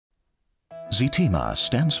SITEMA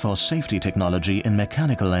stands for Safety Technology in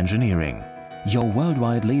Mechanical Engineering, your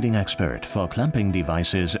worldwide leading expert for clamping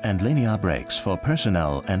devices and linear brakes for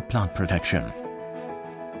personnel and plant protection.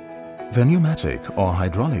 The pneumatic or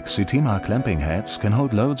hydraulic SITEMA clamping heads can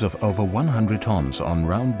hold loads of over 100 tons on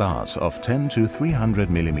round bars of 10 to 300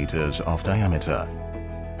 millimeters of diameter.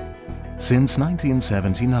 Since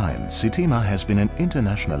 1979, SITEMA has been an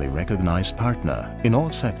internationally recognized partner in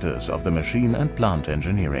all sectors of the machine and plant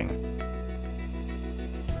engineering.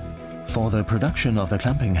 For the production of the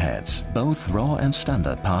clamping heads, both raw and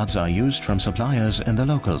standard parts are used from suppliers in the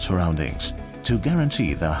local surroundings to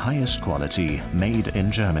guarantee the highest quality made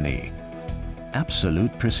in Germany.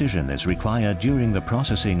 Absolute precision is required during the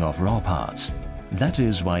processing of raw parts. That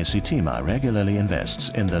is why SITEMA regularly invests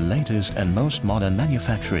in the latest and most modern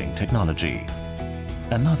manufacturing technology.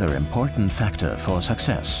 Another important factor for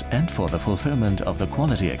success and for the fulfillment of the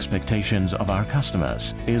quality expectations of our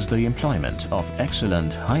customers is the employment of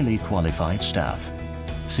excellent, highly qualified staff.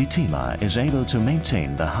 SITEMA is able to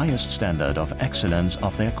maintain the highest standard of excellence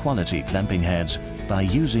of their quality clamping heads by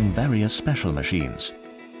using various special machines.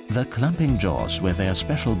 The clamping jaws with their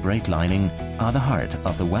special brake lining are the heart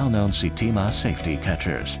of the well-known SITEMA safety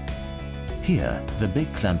catchers. Here, the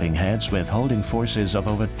big clamping heads with holding forces of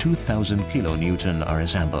over 2,000 kN are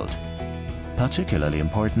assembled. Particularly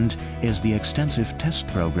important is the extensive test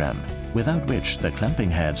program, without which the clamping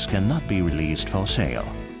heads cannot be released for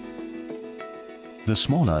sale. The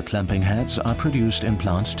smaller clamping heads are produced in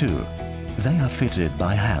plants too. They are fitted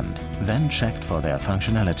by hand, then checked for their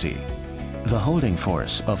functionality. The holding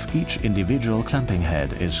force of each individual clamping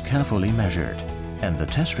head is carefully measured, and the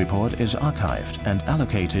test report is archived and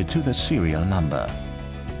allocated to the serial number.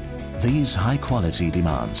 These high-quality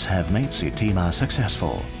demands have made SITEMA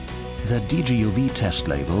successful. The DGUV test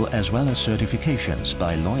label as well as certifications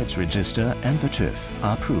by Lloyd's Register and the TÜV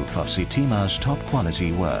are proof of SITEMA's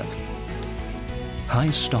top-quality work.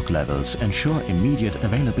 High stock levels ensure immediate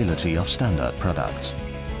availability of standard products.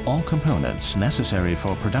 All components necessary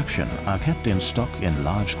for production are kept in stock in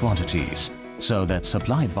large quantities, so that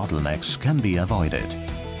supply bottlenecks can be avoided.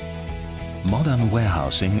 Modern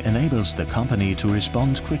warehousing enables the company to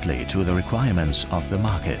respond quickly to the requirements of the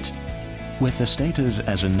market. With the status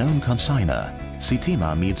as a known consignor,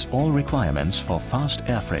 SITEMA meets all requirements for fast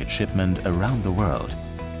air freight shipment around the world.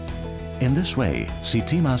 In this way,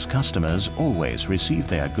 SITEMA's customers always receive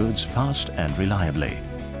their goods fast and reliably.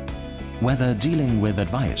 Whether dealing with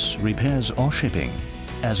advice, repairs or shipping,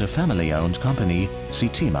 as a family-owned company,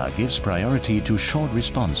 SITEMA gives priority to short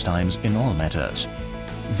response times in all matters.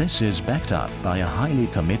 This is backed up by a highly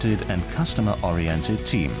committed and customer-oriented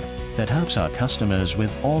team that helps our customers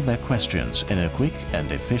with all their questions in a quick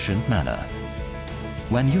and efficient manner.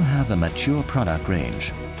 When you have a mature product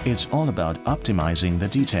range, it's all about optimizing the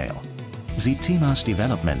detail. SITEMA's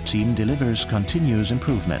development team delivers continuous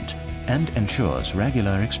improvement and ensures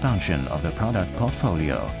regular expansion of the product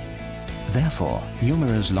portfolio. Therefore,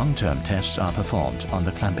 numerous long-term tests are performed on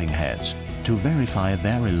the clamping heads to verify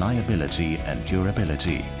their reliability and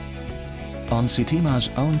durability. On SITEMA's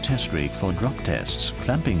own test rig for drop tests,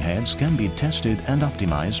 clamping heads can be tested and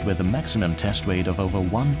optimized with a maximum test weight of over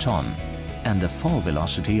 1 ton and a fall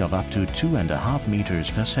velocity of up to 2.5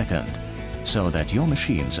 meters per second, so that your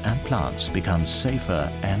machines and plants become safer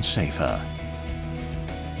and safer.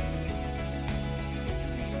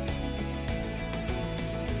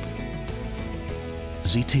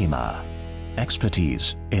 SITEMA.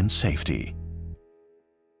 Expertise in safety.